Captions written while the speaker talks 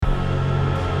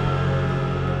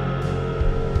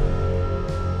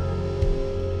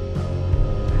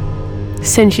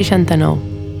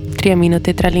169.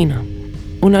 Triaminotetralina.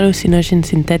 Un al·lucinogen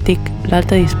sintètic,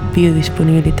 l'alta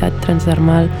biodisponibilitat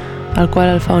transdermal, el qual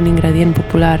el fa un ingredient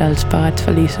popular als pagats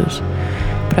feliços,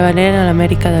 prevalent a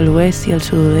l'Amèrica de l'Oest i el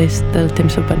sud-oest del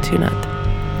temps subvencionat.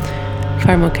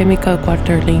 Pharmacochemical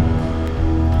Quarterly,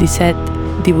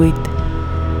 17-18.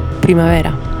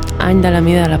 Primavera, any de la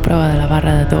mida de la prova de la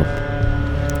barra de Dop.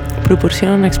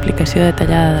 Proporciona una explicació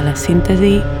detallada de la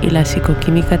síntesi i la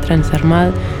psicoquímica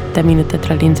transdermal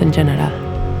d'aminotetralins en general.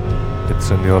 It's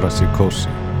Senora Psicosi,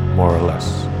 more or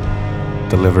less.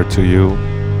 Delivered to you,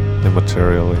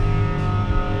 immaterially,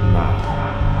 now.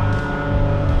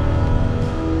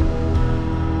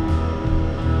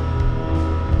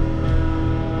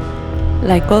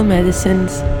 Like all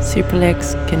medicines,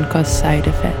 Cipralex can cause side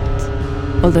effects,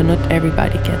 although not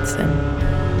everybody gets them.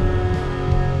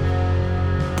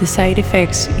 The side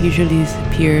effects usually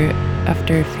disappear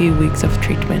after a few weeks of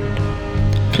treatment.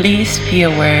 Please be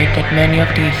aware that many of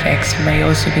the effects may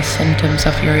also be symptoms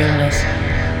of your illness,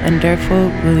 and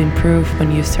therefore will improve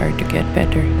when you start to get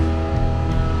better.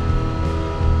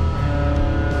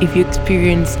 If you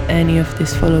experience any of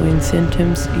these following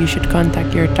symptoms, you should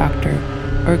contact your doctor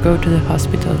or go to the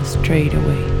hospital straight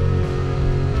away.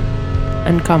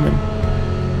 Uncommon.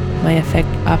 May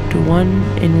affect up to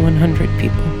 1 in 100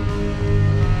 people.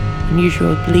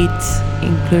 Unusual bleeds,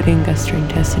 including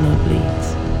gastrointestinal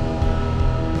bleeds.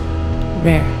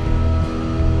 Rare.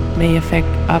 May affect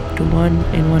up to 1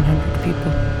 in 100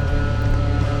 people.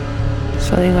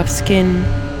 Swelling of skin,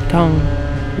 tongue,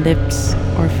 lips,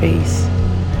 or face,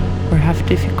 or have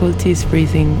difficulties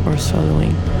breathing or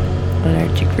swallowing.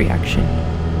 Allergic reaction.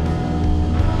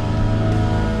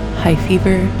 High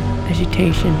fever,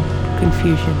 agitation,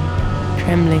 confusion,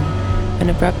 trembling, and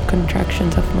abrupt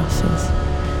contractions of muscles.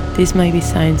 These might be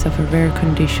signs of a rare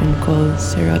condition called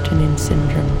serotonin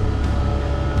syndrome.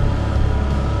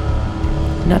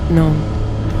 Not known.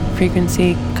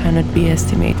 Frequency cannot be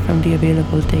estimated from the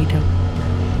available data.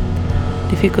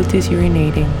 Difficulties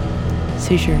urinating,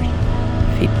 seizures,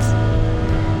 fits.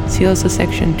 See also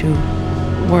section 2,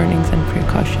 warnings and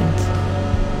precautions.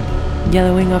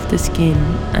 Yellowing of the skin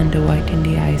and the white in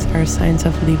the eyes are signs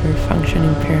of liver function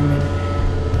impairment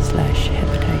 /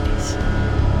 hepatitis.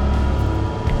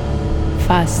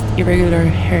 Fast, irregular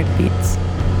heartbeats,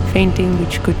 fainting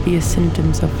which could be a symptom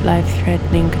of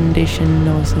life-threatening condition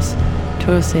noses,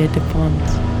 tosse de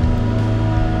pons.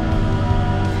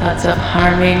 Thoughts of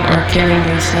harming or killing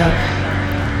yourself.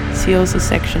 See also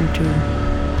section 2,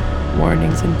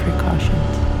 warnings and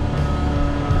precautions.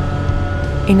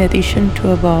 In addition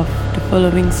to above, the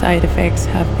following side effects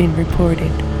have been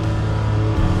reported.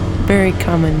 Very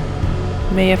common,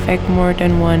 may affect more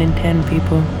than 1 in 10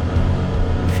 people.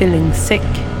 Feeling sick,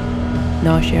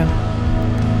 nausea,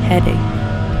 headache.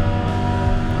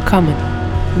 Common,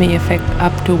 may affect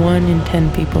up to 1 in 10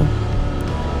 people.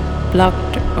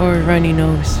 Blocked or runny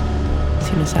nose,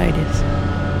 sinusitis.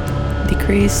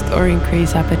 Decreased or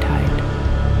increased appetite.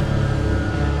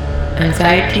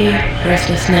 Anxiety,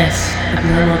 restlessness,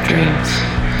 abnormal dreams,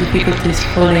 difficulties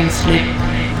falling asleep,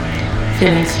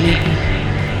 feeling sleepy,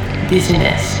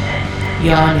 dizziness,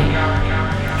 yawning,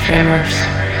 tremors,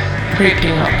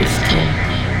 pricking of the skin,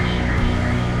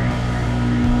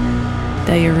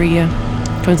 diarrhea,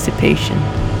 constipation,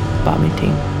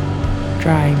 vomiting,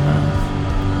 dry mouth,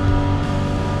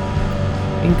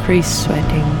 increased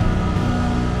sweating,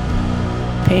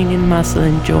 pain in muscle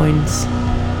and joints,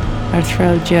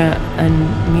 arthralgia and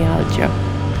myalgia.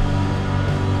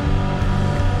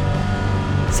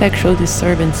 Sexual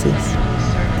disturbances,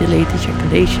 delayed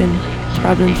ejaculation,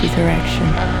 problems with erection,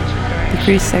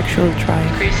 decreased sexual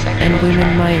drive, and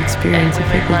women might experience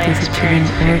difficulties achieving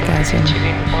orgasm.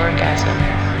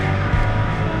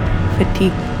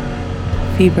 Fatigue,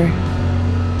 fever,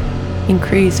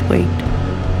 increased weight.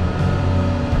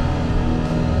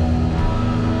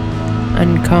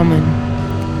 Uncommon,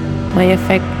 may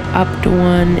affect up to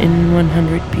 1 in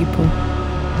 100 people.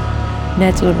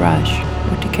 Nasal rash,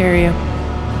 urticaria,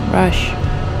 rash,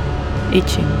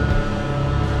 itching.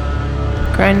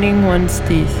 Grinding one's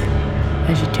teeth,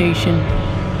 agitation,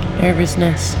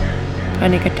 nervousness,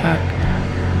 panic attack,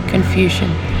 confusion.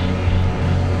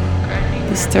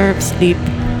 Disturbed sleep,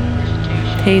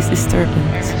 taste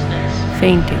disturbance,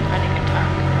 fainting.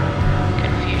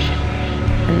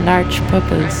 Enlarged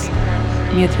pupils,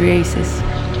 mydriasis,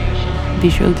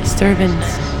 visual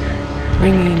disturbance,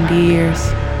 ringing in the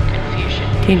ears,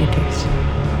 tinnitus,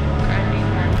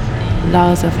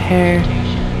 loss of hair,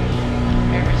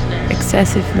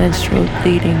 excessive menstrual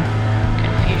bleeding,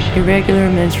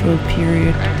 irregular menstrual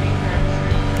period,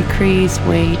 decreased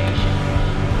weight,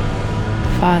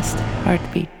 fast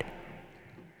heartbeat.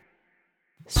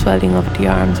 swelling of the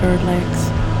arms or legs,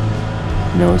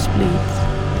 nosebleeds.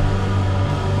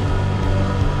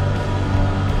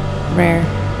 Rare,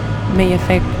 may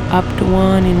affect up to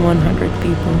 1 in 100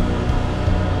 people.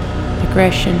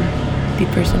 Aggression,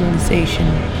 depersonalization,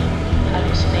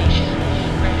 hallucination,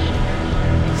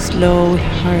 slow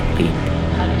heartbeat,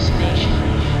 hallucination,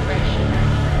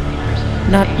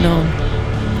 not known.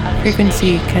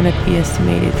 Frequency cannot be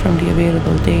estimated from the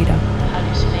available data.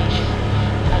 hallucination,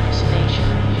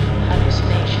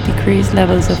 Decreased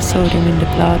levels of sodium in the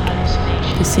blood.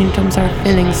 The symptoms are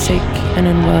feeling sick and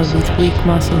unwell with weak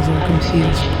muscles or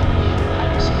confused.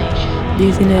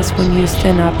 Dizziness when you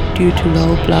stand up due to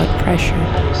low blood pressure.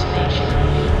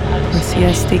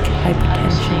 Orthostatic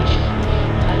hypotension.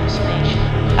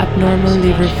 Abnormal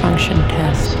liver function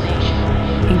test.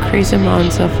 Increased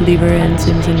amounts of liver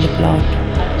enzymes in the blood.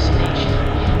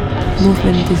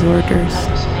 Movement disorders.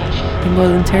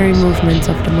 Involuntary movements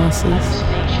of the muscles.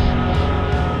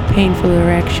 Painful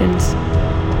erections.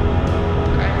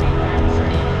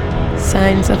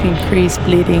 Signs of increased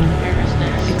bleeding.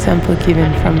 Example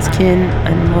given from skin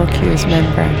and mucous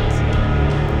membranes.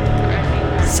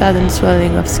 Sudden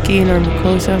swelling of skin or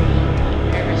mucosa.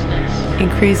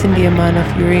 Increase in the amount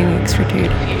of urine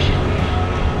excreted.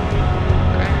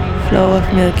 Flow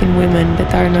of milk in women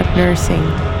that are not nursing.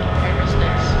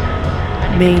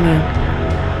 Mania.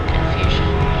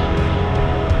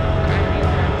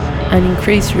 An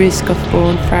increased risk of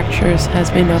bone fractures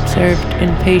has been observed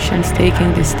in patients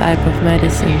taking this type of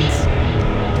medicines.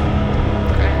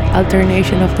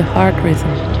 Alternation of the heart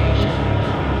rhythm.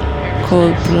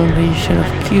 Cold prolongation of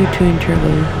Q2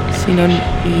 interval seen on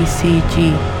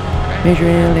ECG,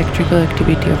 measuring electrical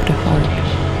activity of the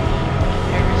heart.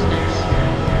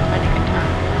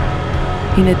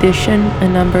 In addition, a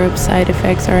number of side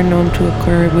effects are known to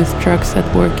occur with drugs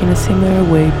that work in a similar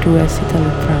way to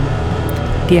escitalopram,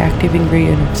 the active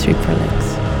ingredient of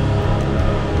Cipralex.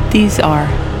 These are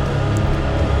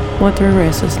motor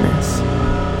restlessness,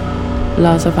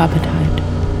 loss of appetite,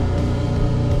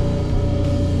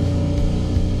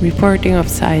 reporting of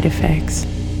side effects.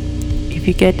 If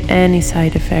you get any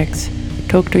side effects,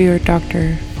 talk to your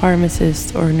doctor,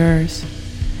 pharmacist, or nurse.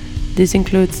 This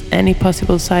includes any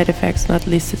possible side effects not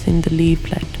listed in the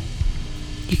leaflet.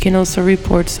 You can also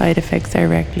report side effects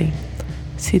directly.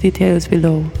 See details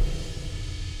below.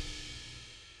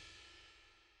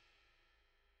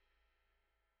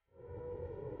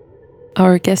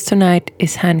 Our guest tonight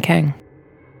is Han Kang.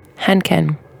 Han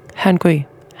Kang,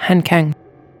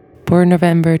 born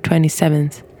November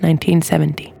 27th,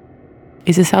 1970,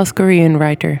 is a South Korean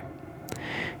writer.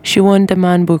 She won the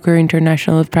Man Booker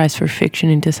International Prize for Fiction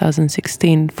in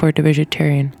 2016 for The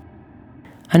Vegetarian,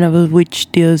 a novel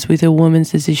which deals with a woman's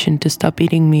decision to stop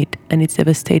eating meat and its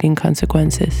devastating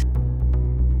consequences.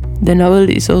 The novel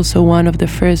is also one of the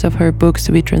first of her books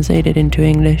to be translated into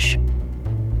English.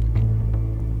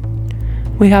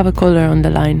 We have a caller on the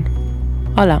line.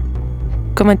 Hola,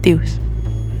 ¿cómo estás?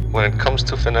 When it comes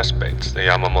to finesse baits, the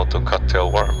Yamamoto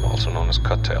cuttail worm, also known as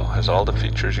cuttail, has all the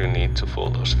features you need to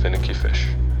fool those finicky fish.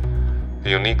 The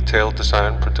unique tail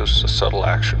design produces a subtle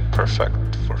action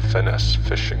perfect for finesse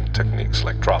fishing techniques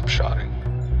like drop shotting.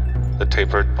 The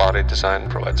tapered body design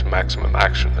provides maximum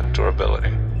action and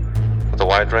durability. With a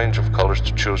wide range of colors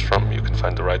to choose from, you can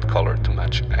find the right color to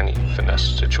match any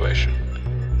finesse situation.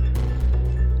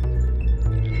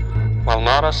 While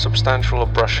not as substantial a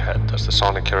brush head as the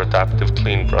Sonicare Adaptive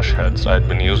Clean brush heads I had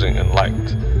been using and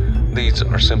liked, these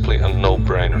are simply a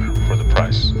no-brainer for the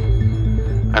price.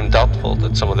 I'm doubtful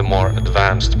that some of the more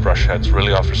advanced brush heads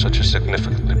really offer such a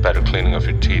significantly better cleaning of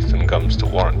your teeth and gums to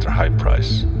warrant their high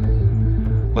price.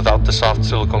 Without the soft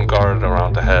silicone guard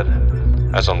around the head,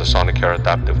 as on the Sonicare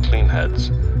Adaptive Clean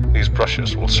heads, these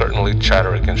brushes will certainly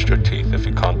chatter against your teeth if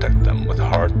you contact them with a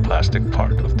hard plastic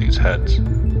part of these heads.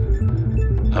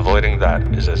 Avoiding that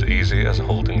is as easy as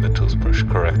holding the toothbrush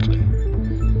correctly.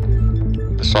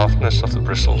 The softness of the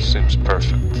bristles seems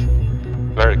perfect,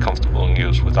 very comfortable in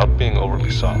use without being overly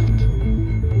soft.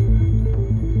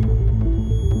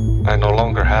 I no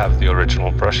longer have the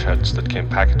original brush heads that came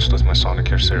packaged with my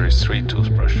Sonicare Series 3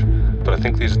 toothbrush, but I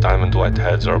think these diamond white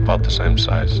heads are about the same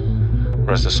size,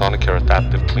 whereas the Sonicare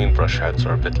Adaptive Clean brush heads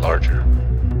are a bit larger.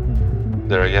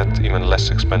 There are yet even less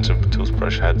expensive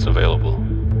toothbrush heads available,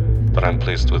 but I'm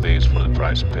pleased with these for the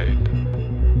price paid.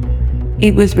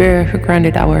 It was Vera who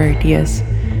grounded our ideas.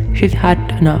 She'd had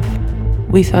enough.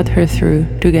 We thought her through,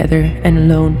 together and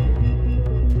alone.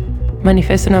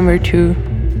 Manifesto number 2,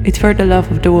 it's for the love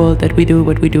of the world that we do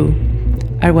what we do,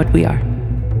 are what we are.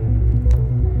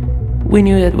 We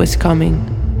knew that was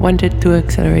coming, wanted to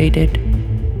accelerate it.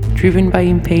 Driven by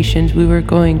impatience, we were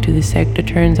going to dissect the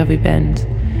turns of events.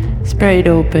 Spread it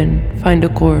open, find the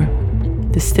core,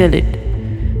 distill it,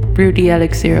 brew the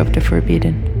elixir of the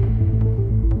forbidden.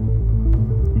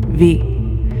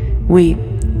 We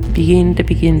begin the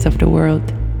begins of the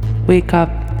world. Wake up,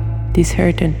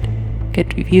 disheartened,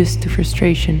 get used to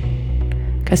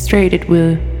frustration. Castrated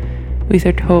will,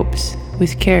 withered hopes,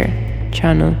 with care,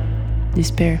 channel,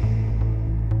 despair.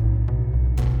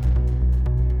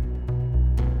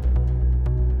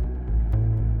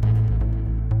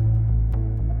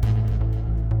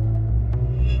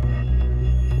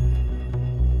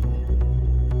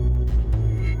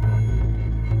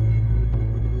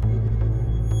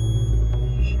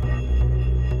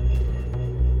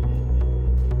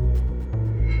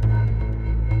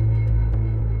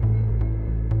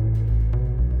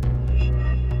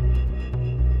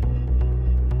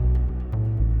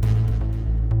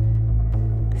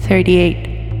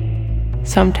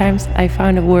 Sometimes I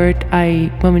find a word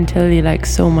I momentarily like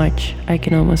so much, I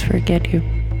can almost forget you.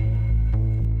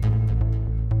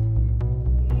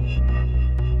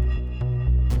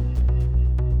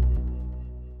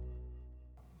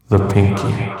 The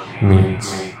pinky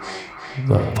meets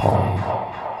the palm.